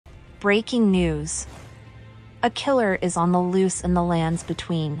Breaking news. A killer is on the loose in the lands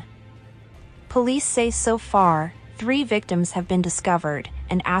between. Police say so far, 3 victims have been discovered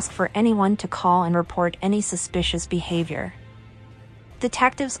and ask for anyone to call and report any suspicious behavior.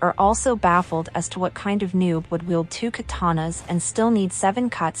 Detectives are also baffled as to what kind of noob would wield 2 katanas and still need 7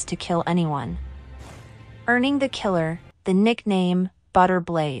 cuts to kill anyone. Earning the killer the nickname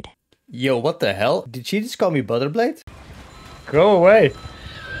Butterblade. Yo, what the hell? Did she just call me Butterblade? Go away!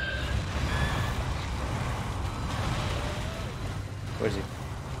 Where is he?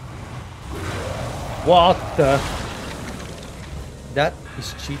 What the? That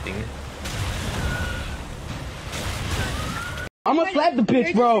is cheating. I'ma slap the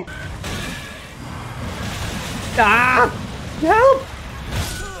bitch, bro! Ah! Help!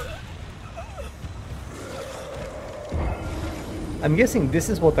 I'm guessing this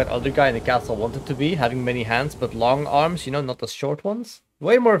is what that other guy in the castle wanted to be, having many hands but long arms, you know, not the short ones.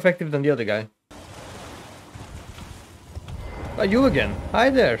 Way more effective than the other guy. Oh, you again. Hi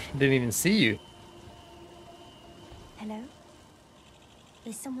there. Didn't even see you. Hello?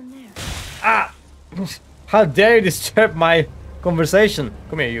 Is someone there? Ah! How dare you disturb my conversation?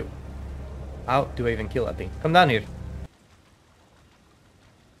 Come here, you. How do I even kill that thing? Come down here.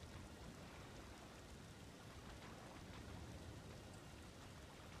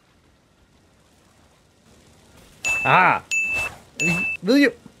 Ah! Will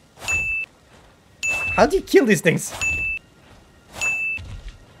you? How do you kill these things?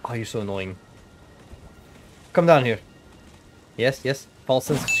 Oh, you're so annoying. Come down here. Yes, yes. False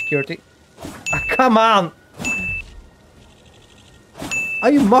sense of security. Ah, come on!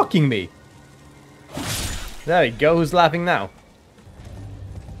 Are you mocking me? There you go. Who's laughing now?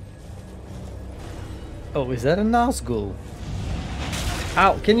 Oh, is that a Nazgul?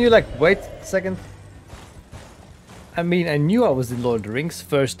 Ow, can you like wait a second? I mean, I knew I was in Lord of the Rings.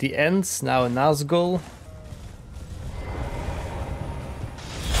 First the Ents, now a Nazgul.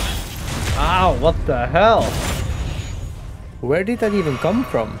 Ow, what the hell? Where did that even come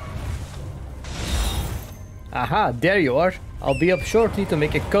from? Aha, there you are. I'll be up shortly to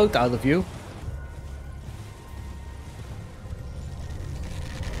make a coat out of you.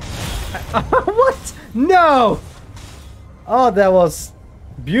 What? No! Oh, that was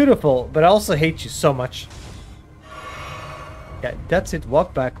beautiful, but I also hate you so much. Yeah, that's it.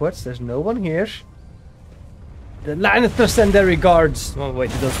 Walk backwards. There's no one here. The Lannisters send their regards. Oh,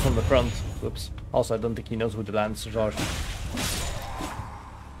 wait, he does from the front. Whoops. Also, I don't think he knows who the Lannisters are.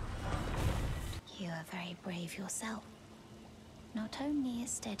 You are very brave yourself. Not only a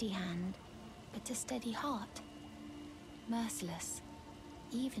steady hand, but a steady heart. Merciless,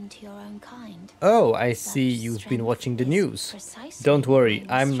 even to your own kind. Oh, I see you've been watching the news. Don't worry,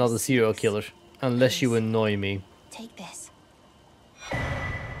 I'm not a serial killer. Unless you annoy me. Take this.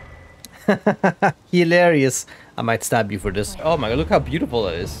 Hilarious. I might stab you for this. Oh my god, look how beautiful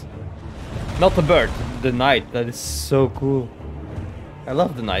that is. Not the bird, the knight. That is so cool. I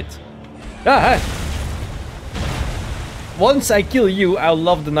love the knight. Ah, hey. Once I kill you, I'll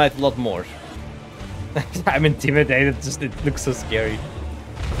love the knight a lot more. I'm intimidated, just it looks so scary.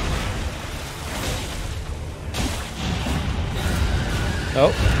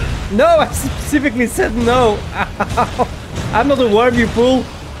 Oh. No, I specifically said no. Ow. I'm not a worm, you fool.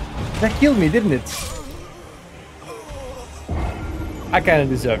 That killed me, didn't it? I kind of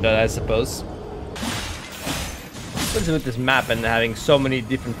deserve that, I suppose. What's with this map and having so many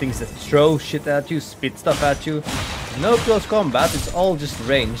different things that throw shit at you, spit stuff at you? No close combat, it's all just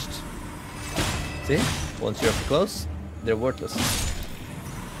ranged. See? Once you're up close, they're worthless.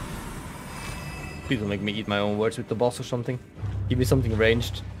 Please don't make me eat my own words with the boss or something. Give me something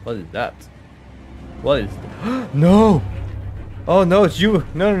ranged. What is that? What is that? No! Oh no, it's you!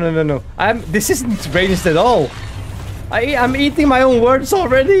 No, no, no, no, no! This isn't ranged at all. I'm eating my own words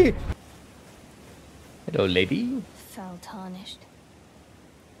already. Hello, lady. Fell tarnished.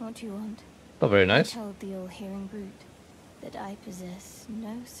 What do you want? Not very nice. I told the all-hearing brute that I possess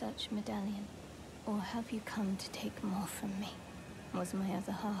no such medallion. Or have you come to take more from me? Was my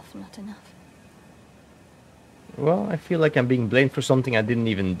other half not enough? Well, I feel like I'm being blamed for something I didn't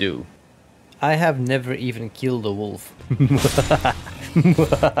even do. I have never even killed a wolf.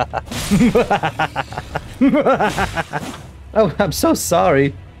 Oh, I'm so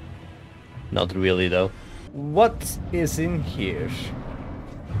sorry. Not really, though. What is in here?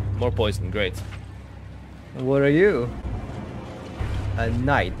 More poison, great. What are you? A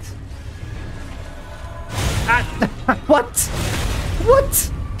knight. Ah, what?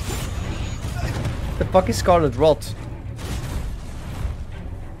 What? The fuck is Scarlet Rot?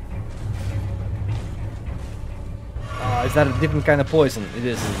 Oh, Is that a different kind of poison? It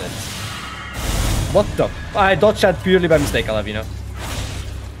is, isn't it? What the? I dodged that purely by mistake, I'll have you know.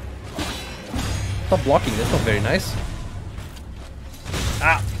 Stop blocking, that's not very nice.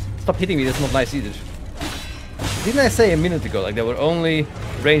 Ah! Stop hitting me, that's not nice either. Didn't I say a minute ago, like, there were only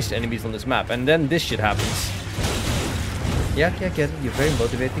ranged enemies on this map, and then this shit happens. Yeah, get it. You're very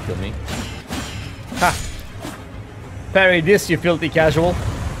motivated to kill me. Ha! Parry this, you filthy casual.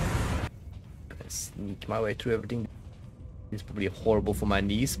 Sneak my way through everything. It's probably horrible for my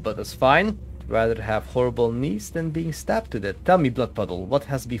knees, but that's fine. I'd rather have horrible knees than being stabbed to death. Tell me, Blood Puddle, what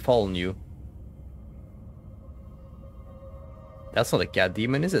has befallen you? That's not a cat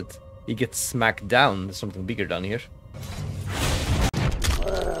demon, is it? He gets smacked down. There's something bigger down here.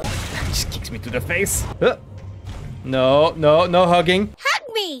 He just kicks me to the face. No, no, no hugging.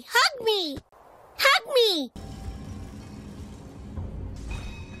 Hug me! Hug me! Hug me!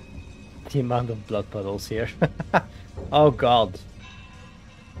 The amount of blood puddles here. Oh god.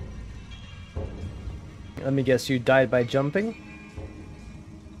 Let me guess, you died by jumping?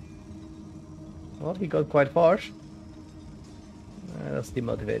 Well, he got quite far. That's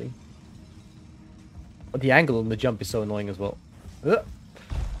demotivating. But the angle on the jump is so annoying as well.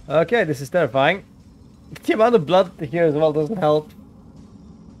 Okay, this is terrifying. The amount of blood here as well doesn't help.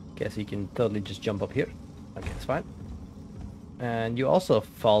 Guess you can totally just jump up here. Okay, it's fine. And you also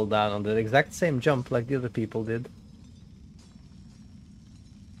fall down on the exact same jump like the other people did.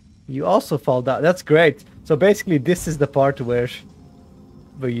 You also fall down. That's great. So basically this is the part where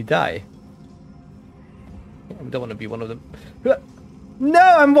you die. I don't want to be one of them. No,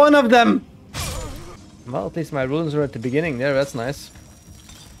 I'm one of them! Well, at least my runes are at the beginning there. That's nice.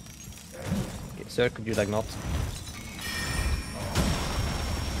 Okay, sir, could you like not?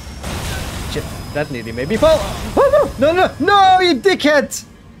 Shit, that nearly made me fall. Oh, no, no, no, no, you dickhead!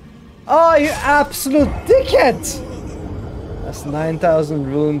 Oh, you absolute dickhead! That's 9,000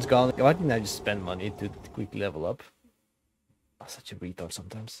 runes gone. Why didn't I just spend money to quickly level up? I'm such a retard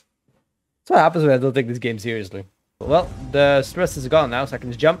sometimes. That's what happens when I don't take this game seriously. Well, the stress is gone now, so I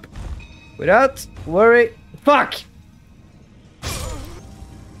can just jump without worry. Fuck!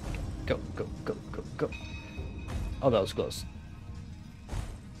 Go, go, go, go, go. Oh, that was close.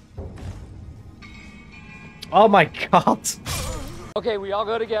 Oh my god! Okay, we all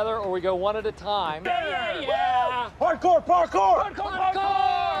go together or we go one at a time. Yeah! Hardcore, parkour!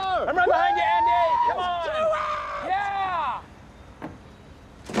 Parkour! I'm right behind you, Andy! Come on! Yeah!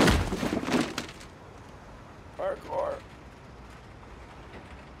 Parkour.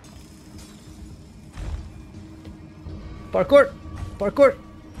 Parkour! Parkour!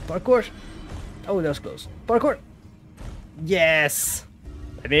 Parkour! Oh, that was close. Parkour! Yes!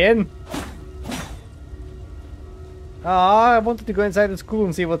 I'm in! Ah, I wanted to go inside the school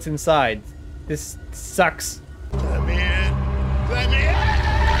and see what's inside. This sucks. Let me in! Let me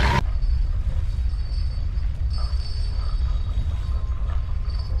in!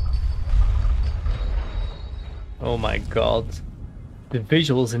 Oh my god. The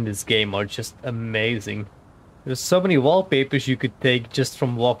visuals in this game are just amazing. There's so many wallpapers you could take just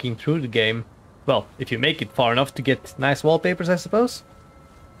from walking through the game. Well, if you make it far enough to get nice wallpapers, I suppose.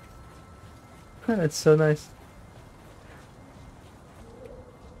 That's so nice.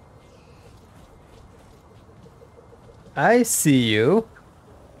 I see you.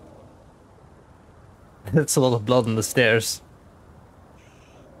 That's a lot of blood on the stairs.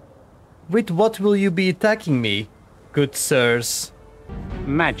 With what will you be attacking me, good sirs?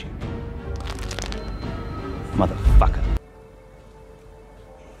 Magic. Motherfucker.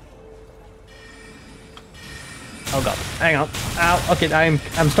 Oh god, hang on. Ow, okay,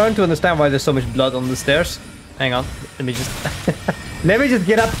 I'm starting to understand why there's so much blood on the stairs. Hang on, let me just let me just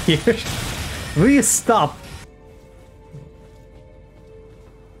get up here. Will you stop?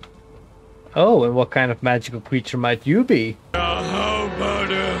 Oh, and what kind of magical creature might you be? How about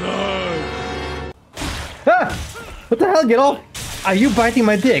a hug? Ah! What the hell? Get off! Are you biting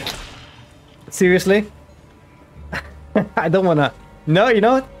my dick? Seriously? I don't wanna... No, you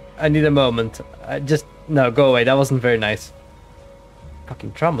know what? I need a moment. No, go away. That wasn't very nice.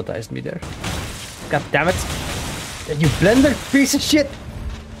 Fucking traumatized me there. God damn it. You blender, piece of shit!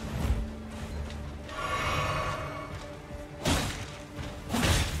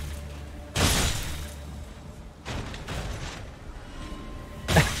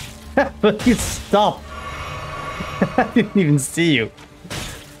 But you stop! I didn't even see you.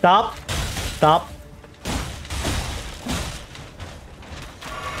 Stop! Stop!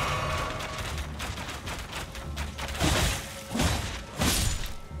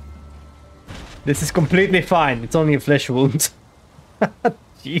 This is completely fine. It's only a flesh wound.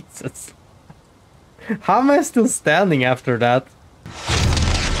 Jesus. How am I still standing after that?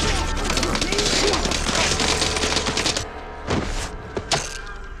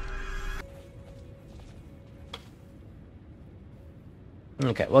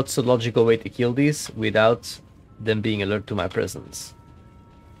 Okay, what's the logical way to kill these without them being alert to my presence?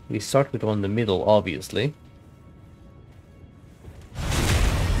 We start with one in the middle, obviously.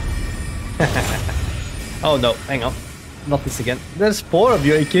 Oh no, hang on. Not this again. There's 4 of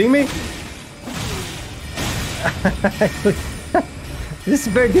you, are you kidding me? This is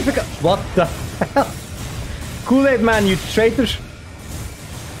very difficult. What the hell? Kool-Aid man, you traitor.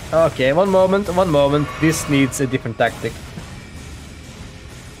 Okay, one moment, one moment. This needs a different tactic.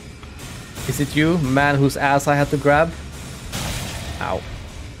 Is it you, man whose ass I had to grab? Ow.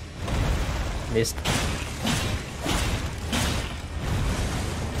 Missed.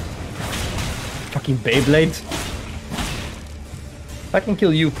 Fucking Beyblade. If I can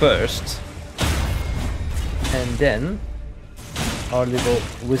kill you first. And then our little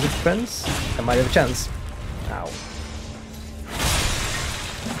wizard friends, I might have a chance. Ow.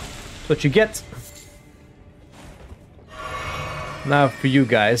 That's what you get. Now for you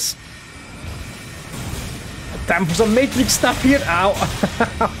guys. Time for some Matrix stuff here. Ow.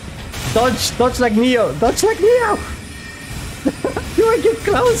 Dodge like Neo. Dodge like Neo. Do I get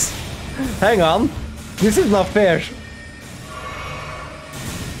close? Hang on. This is not fair.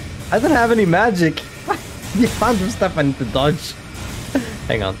 I don't have any magic. The amount of stuff I need to dodge.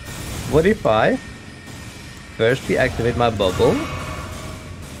 Hang on. What if I first deactivate my bubble,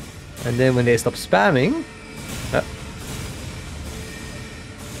 and then when they stop spamming,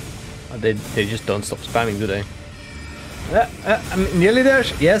 they just don't stop spamming, do they? I'm nearly there.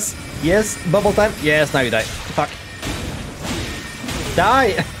 Yes, yes. Bubble time. Yes, now you die. Fuck.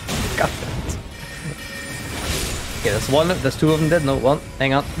 Die. God damn it. Okay, that's one. That's 2 of them dead. No, 1.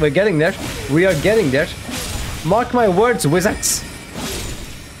 Hang on. We're getting there. We are getting there. Mark my words, wizards.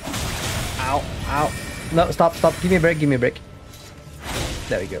 Ow, ow. No, stop, stop. Give me a break, give me a break.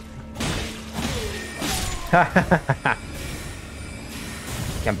 There we go.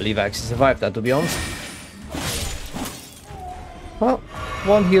 Can't believe I actually survived that, to be honest. Well,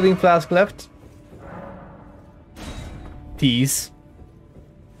 1 healing flask left. Tease.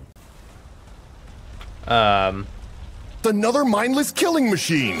 Another mindless killing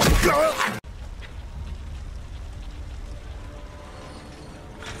machine.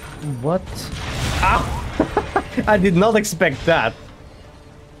 What? Ow! I did not expect that.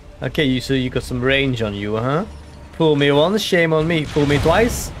 Okay, so you got some range on you, huh? Fool me once, shame on me. Fool me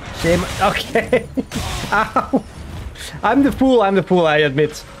twice, shame. Okay. Ow! I'm the fool, I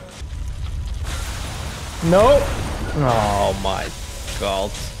admit. No! Oh my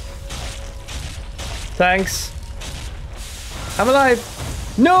god. Thanks. I'm alive!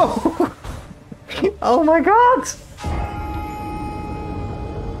 No! Oh my god!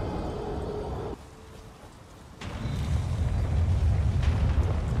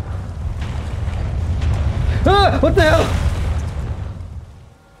 Ah, what the hell?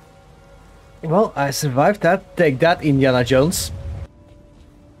 Well, I survived that. Take that, Indiana Jones.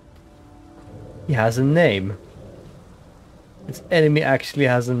 He has a name. This enemy actually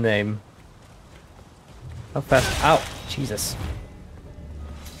has a name. How fast? Ow! Jesus.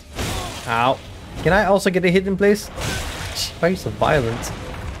 Ow. Can I also get a hit in place? Why are you so violent?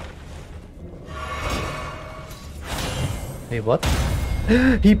 Hey, what?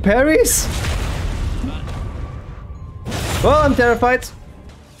 He parries? Well, I'm terrified.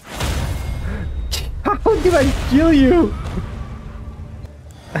 How did I kill you?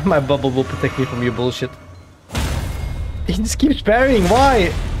 My bubble will protect me from your bullshit. He just keeps parrying.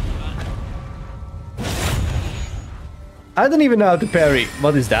 Why? I don't even know how to parry.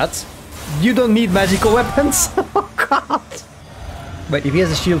 What is that? You don't need magical weapons? Oh god. Wait, if he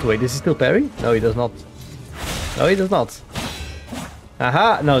has a shield weight, does he still parry? No, he does not. No, he does not.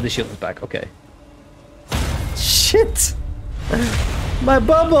 Aha! No, the shield is back. Okay. Shit! My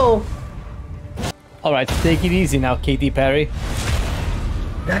bubble! Alright, take it easy now, Katy Perry.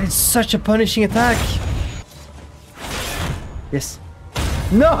 That is such a punishing attack. Yes.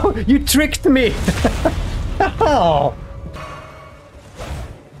 No! You tricked me! Oh.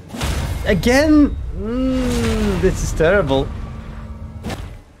 Again? This is terrible.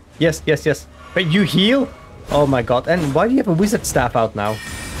 Yes, yes, yes. Wait, you heal? Oh my god. And why do you have a wizard staff out now?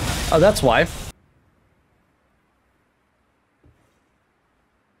 Oh, that's why.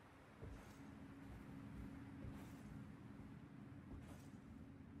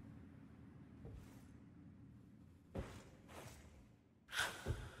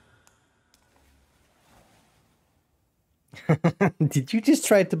 Did you just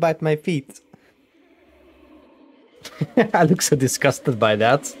try to bite my feet? I look so disgusted by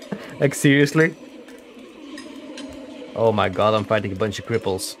that. Like, seriously? Oh my god, I'm fighting a bunch of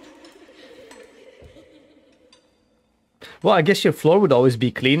cripples. Well, I guess your floor would always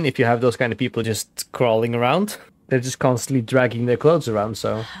be clean if you have those kind of people just crawling around. They're just constantly dragging their clothes around,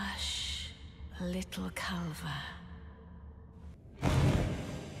 so... Hush, little Culver.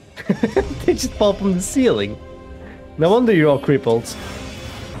 They just fall from the ceiling. No wonder you're all crippled.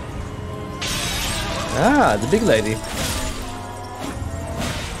 Ah, the big lady.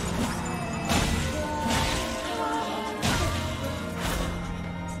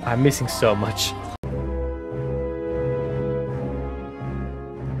 I'm missing so much.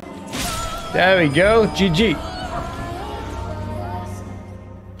 There we go, GG.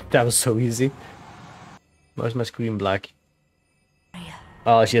 That was so easy. Where's my screen black?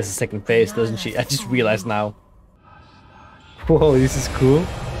 Oh, she has a second face, doesn't she? I just realized now. Whoa, this is cool.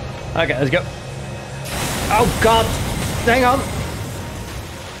 Okay, let's go. Oh god! Hang on!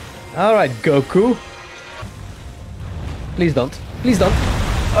 Alright, Goku. Please don't. Please don't.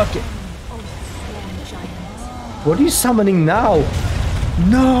 Okay. What are you summoning now?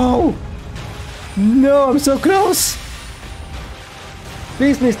 No! No, I'm so close!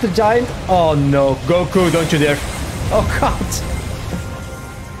 Please, Mr. Giant. Oh no, Goku, don't you dare. Oh god.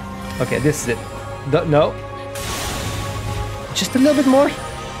 Okay, this is it. No. Just a little bit more.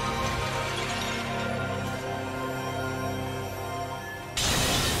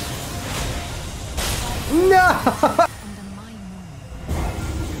 No!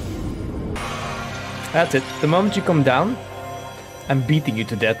 That's it. The moment you come down, I'm beating you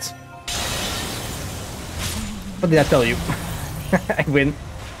to death. What did I tell you? I win.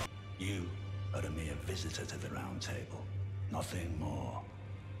 You are a mere visitor to the round table. Nothing more.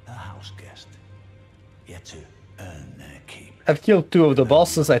 A house guest. Yet to earn their keep. I've killed 2 of the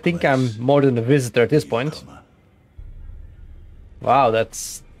bosses. I think I'm more than a visitor at this point. Wow,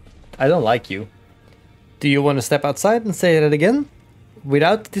 that's... I don't like you. Do you want to step outside and say that again?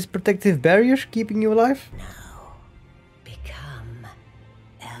 Without this protective barrier keeping you alive? Now, become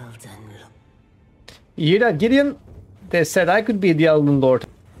Elden Lord. You hear that, Gideon? They said I could be the Elden Lord.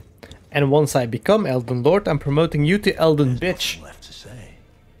 And once I become Elden Lord, I'm promoting you to Elden Bitch. Left to say.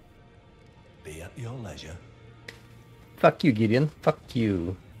 Be at your leisure. Fuck you, Gideon. Fuck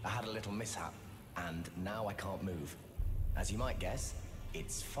you. I had a little mishap, and now I can't move. As you might guess,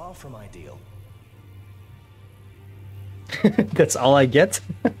 it's far from ideal. That's all I get?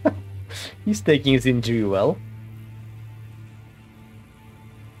 He's taking his injury well.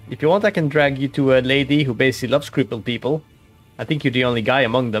 If you want, I can drag you to a lady who basically loves crippled people. I think you're the only guy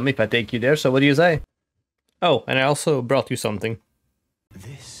among them if I take you there, so what do you say? Oh, and I also brought you something.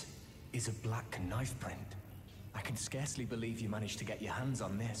 This is a black knife print. I can scarcely believe you managed to get your hands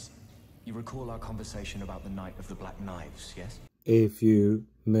on this. You recall our conversation about the Night of the Black Knives, yes? A few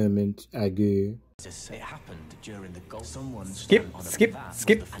moments ago. It happened during the gold. Someone skip.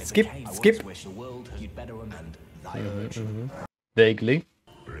 wish the world you'd better amend thy urge. Vaguely.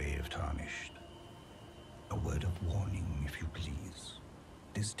 Brave Tarnished. A word of warning, if you please.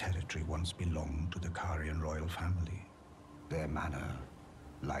 This territory once belonged to the Carian royal family. Their manor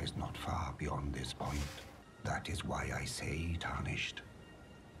lies not far beyond this point. That is why I say, Tarnished,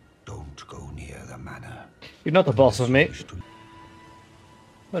 don't go near the manor. You're not the boss of me.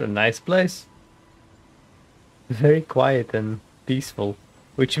 What a nice place. Very quiet and peaceful.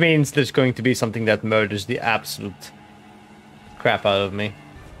 Which means there's going to be something that murders the absolute crap out of me.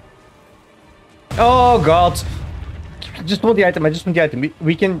 Oh god! I just want the item, I just want the item.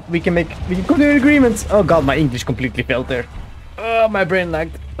 We can come to an agreement. Oh god, my English completely failed there. Oh, my brain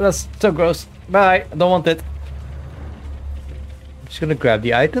lagged. That's so gross. Bye, I don't want it. I'm just gonna grab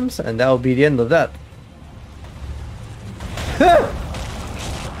the items and that will be the end of that.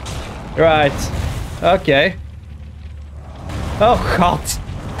 Right. Okay. Oh god.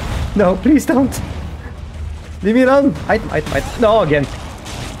 No, please don't. Leave me alone. Item. No, again.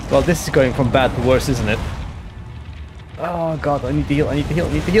 Well, this is going from bad to worse, isn't it? Oh god, I need to heal, I need to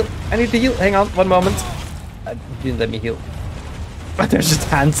heal. Hang on, one moment. Didn't let me heal. But there's just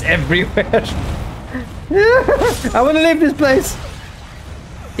hands everywhere. I want to leave this place.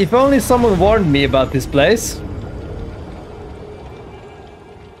 If only someone warned me about this place.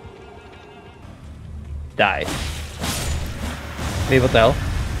 Die. Wait, what the hell?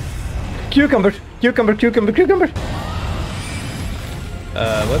 Cucumber!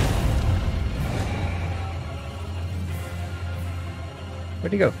 What?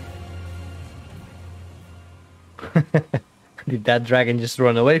 Where'd he go? Did that dragon just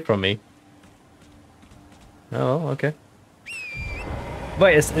run away from me? Oh, okay.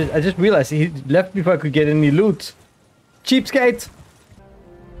 Wait, I just realized he left before I could get any loot. Cheapskate!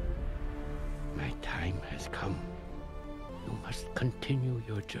 My time has come. You must continue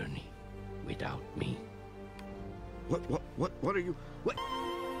your journey without me. What are you... What?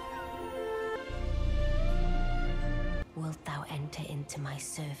 Wilt thou enter into my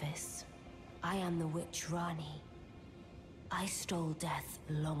service? I am the witch Rani. I stole death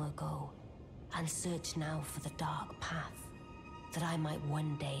long ago, and search now for the dark path, that I might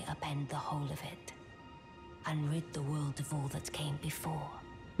one day upend the whole of it, and rid the world of all that came before.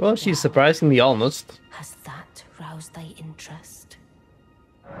 Well, she's surprisingly honest. Has that roused thy interest?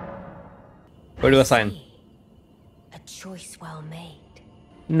 Where do I sign? A choice well made.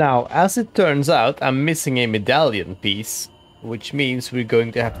 Now, as it turns out, I'm missing a medallion piece, which means we're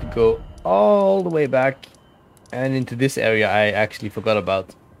going to have to go all the way back and into this area I actually forgot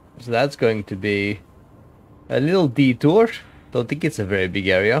about. So that's going to be a little detour. Don't think it's a very big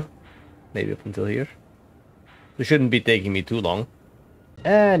area. Maybe up until here. It shouldn't be taking me too long.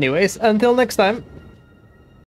 Anyways, until next time.